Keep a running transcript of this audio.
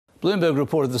Bloomberg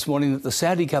reported this morning that the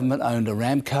Saudi government-owned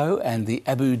Aramco and the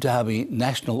Abu Dhabi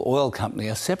National Oil Company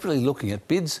are separately looking at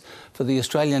bids for the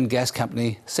Australian gas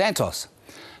company Santos.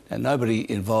 Now,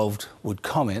 nobody involved would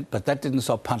comment, but that didn't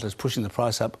stop punters pushing the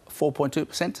price up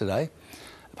 4.2% today.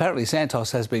 Apparently,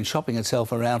 Santos has been shopping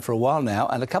itself around for a while now,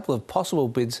 and a couple of possible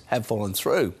bids have fallen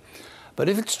through. But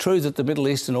if it's true that the Middle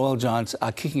Eastern oil giants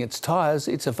are kicking its tyres,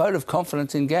 it's a vote of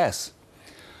confidence in gas.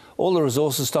 All the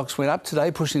resources stocks went up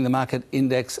today, pushing the market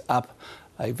index up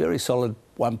a very solid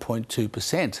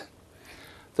 1.2%.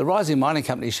 The rising mining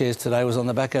company shares today was on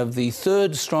the back of the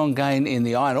third strong gain in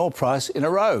the iron ore price in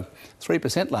a row,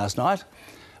 3% last night,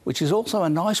 which is also a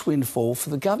nice windfall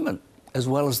for the government, as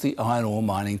well as the iron ore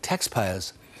mining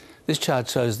taxpayers. This chart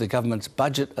shows the government's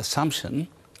budget assumption,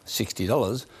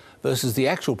 $60, versus the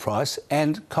actual price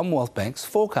and Commonwealth Bank's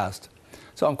forecast.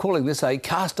 So I'm calling this a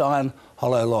cast iron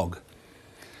hollow log.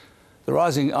 The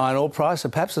rising iron ore price,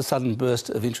 and perhaps a sudden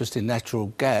burst of interest in natural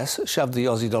gas, shoved the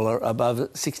Aussie dollar above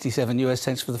 67 US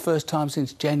cents for the first time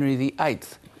since January the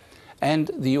 8th. And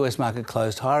the US market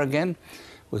closed higher again,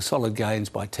 with solid gains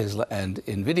by Tesla and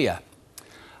Nvidia.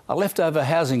 A leftover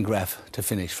housing graph to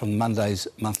finish from Monday's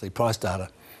monthly price data.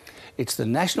 It's the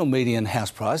national median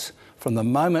house price from the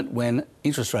moment when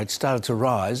interest rates started to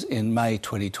rise in May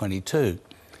 2022.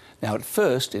 Now, at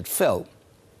first, it fell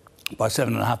by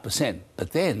 7.5%,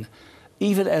 but then,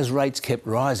 even as rates kept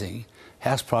rising,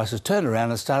 house prices turned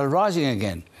around and started rising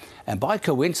again. And by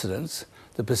coincidence,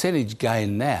 the percentage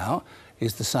gain now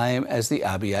is the same as the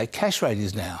RBA cash rate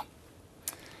is now.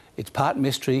 It's part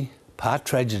mystery, part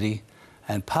tragedy,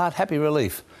 and part happy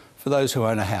relief for those who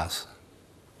own a house.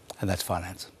 And that's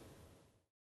finance.